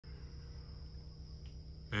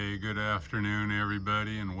Hey, good afternoon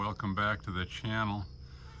everybody, and welcome back to the channel.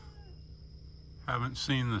 Haven't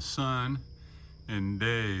seen the sun in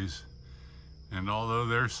days, and although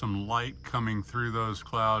there's some light coming through those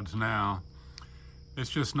clouds now, it's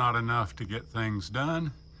just not enough to get things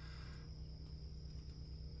done.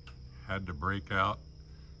 Had to break out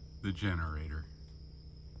the generator.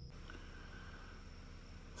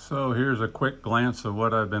 So here's a quick glance of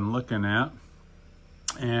what I've been looking at.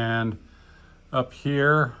 And up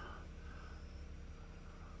here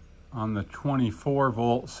on the 24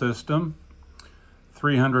 volt system,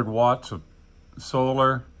 300 watts of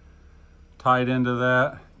solar tied into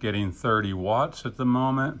that, getting 30 watts at the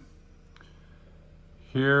moment.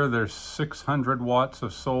 Here there's 600 watts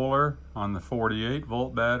of solar on the 48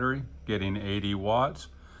 volt battery, getting 80 watts.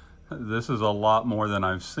 This is a lot more than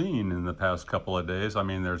I've seen in the past couple of days. I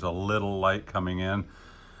mean, there's a little light coming in,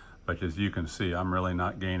 but as you can see, I'm really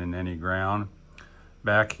not gaining any ground.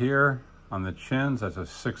 Back here on the chins, that's a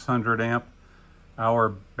 600 amp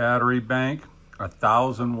hour battery bank,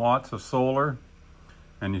 1,000 watts of solar.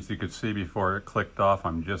 And as you could see before it clicked off,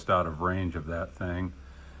 I'm just out of range of that thing.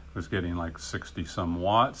 It was getting like 60 some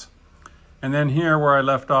watts. And then here where I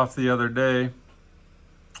left off the other day,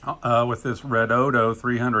 with this Red Odo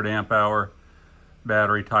 300 amp hour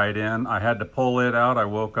battery tied in, I had to pull it out. I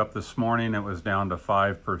woke up this morning, it was down to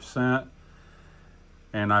 5%.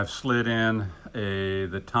 And I've slid in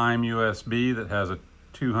the Time USB that has a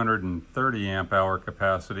 230 amp hour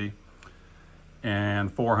capacity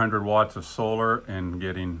and 400 watts of solar and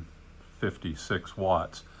getting 56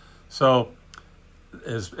 watts. So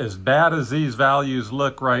as bad as these values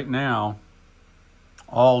look right now,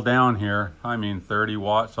 all down here, I mean 30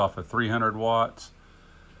 watts off of 300 watts,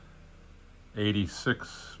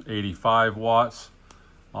 85 watts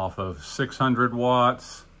off of 600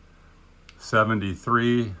 watts,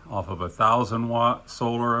 73 off of 1,000 watt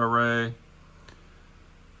solar array,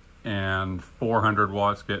 and 400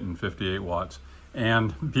 watts getting 58 watts.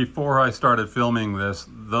 And before I started filming this,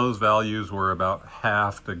 those values were about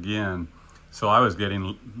halved again. So I was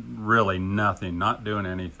getting really nothing, not doing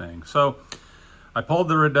anything. So I pulled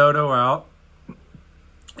the Red Odo out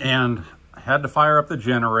and had to fire up the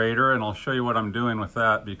generator, and I'll show you what I'm doing with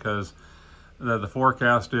that, because the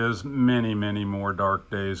forecast is many, many more dark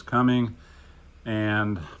days coming,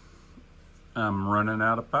 and I'm running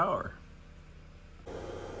out of power.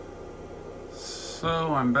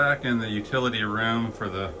 So I'm back in the utility room for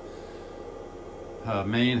the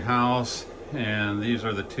main house, and these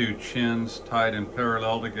are the two chins tied in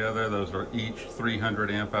parallel together. Those are each 300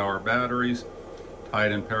 amp hour batteries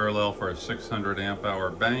tied in parallel for a 600 amp hour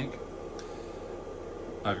bank.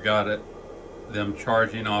 I've got them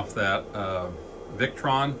charging off that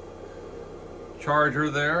Victron charger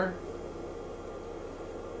there,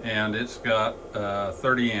 and it's got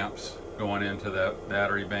 30 amps going into that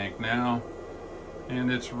battery bank now,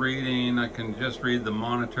 and it's reading, I can just read the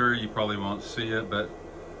monitor, you probably won't see it, but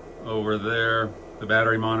over there the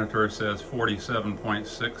battery monitor says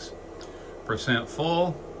 47.6%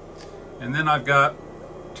 full. And then I've got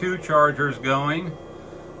two chargers going.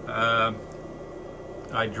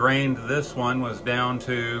 I drained this one, was down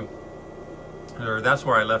to, or that's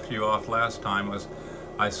where I left you off last time, was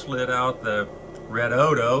I slid out the Red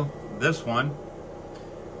Odo, this one,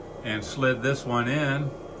 and slid this one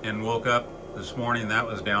in, and woke up this morning, that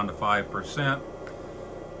was down to 5%.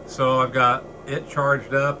 So I've got it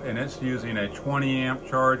charged up, and it's using a 20 amp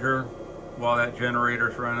charger while that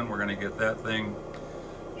generator's running. We're gonna get that thing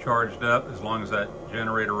charged up as long as that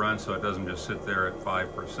generator runs, so it doesn't just sit there at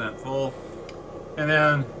 5% full. And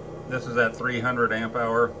then this is that 300 amp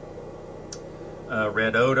hour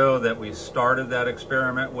Red Odo that we started that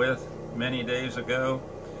experiment with many days ago,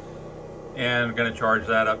 and I'm going to charge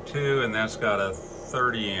that up too, and that's got a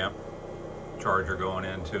 30 amp charger going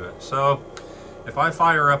into it. So if I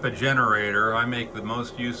fire up a generator, I make the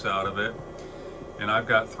most use out of it, and I've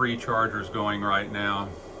got 3 chargers going right now,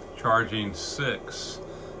 charging 6,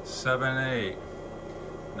 7, 8,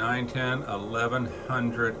 9, 10,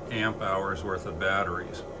 1100 amp hours worth of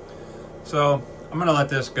batteries. So I'm going to let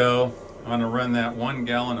this go. I'm going to run that 1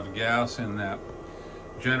 gallon of gas in that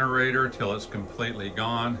generator till it's completely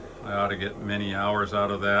gone. I ought to get many hours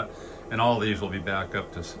out of that, and all these will be back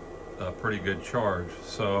up to a pretty good charge.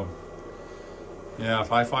 So yeah,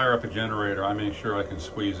 if I fire up a generator, I make sure I can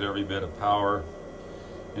squeeze every bit of power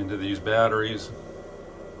into these batteries.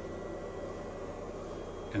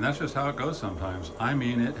 And that's just how it goes sometimes. I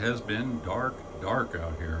mean, it has been dark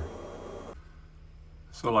out here.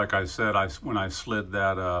 So like I said, when I slid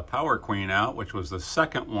that Power Queen out, which was the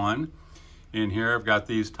second one in here. I've got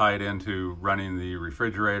these tied into running the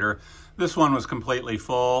refrigerator. This one was completely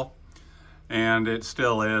full, and it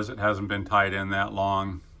still is. It hasn't been tied in that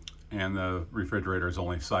long, and the refrigerator is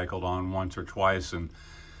only cycled on once or twice, and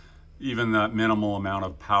even that minimal amount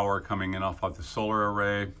of power coming in off of the solar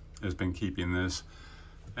array has been keeping this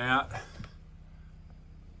at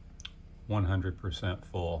 100%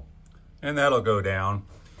 full. And that'll go down.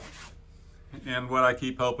 And what I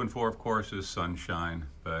keep hoping for, of course, is sunshine,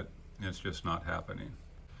 but it's just not happening.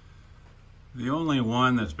 The only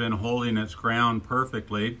one that's been holding its ground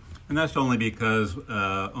perfectly, and that's only because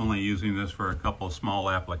only using this for a couple of small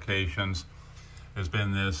applications, has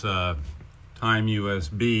been this Time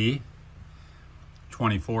USB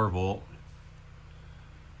 24 volt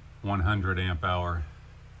 100 amp hour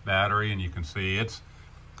battery, and you can see it's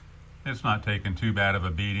not taking too bad of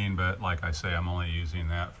a beating, but like I say, I'm only using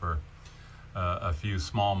that for a few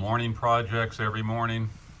small morning projects every morning.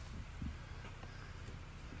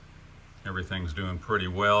 Everything's doing pretty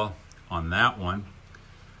well on that one,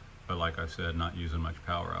 but like I said, not using much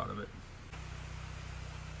power out of it.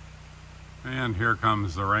 And here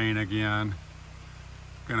comes the rain again.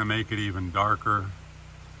 Gonna make it even darker,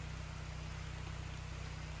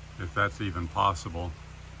 if that's even possible.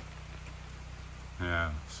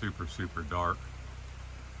 Yeah, super, super dark.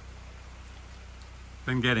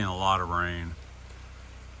 Been getting a lot of rain.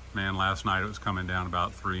 Man, last night it was coming down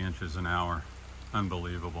about 3 inches an hour.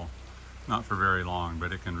 Unbelievable. Not for very long,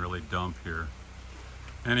 but it can really dump here.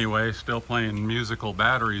 Anyway, still playing musical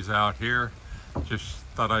batteries out here. Just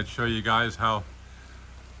thought I'd show you guys how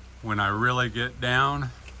when I really get down,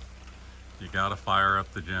 you gotta fire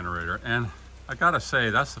up the generator. And I gotta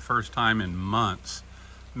say, that's the first time in months,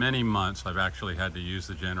 many months, I've actually had to use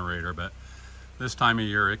the generator. But this time of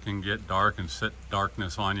year, it can get dark and sit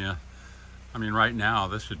darkness on you. I mean, right now,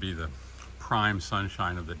 this should be the prime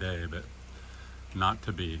sunshine of the day, but not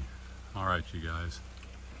to be. All right, you guys.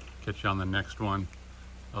 Catch you on the next one.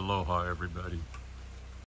 Aloha, everybody.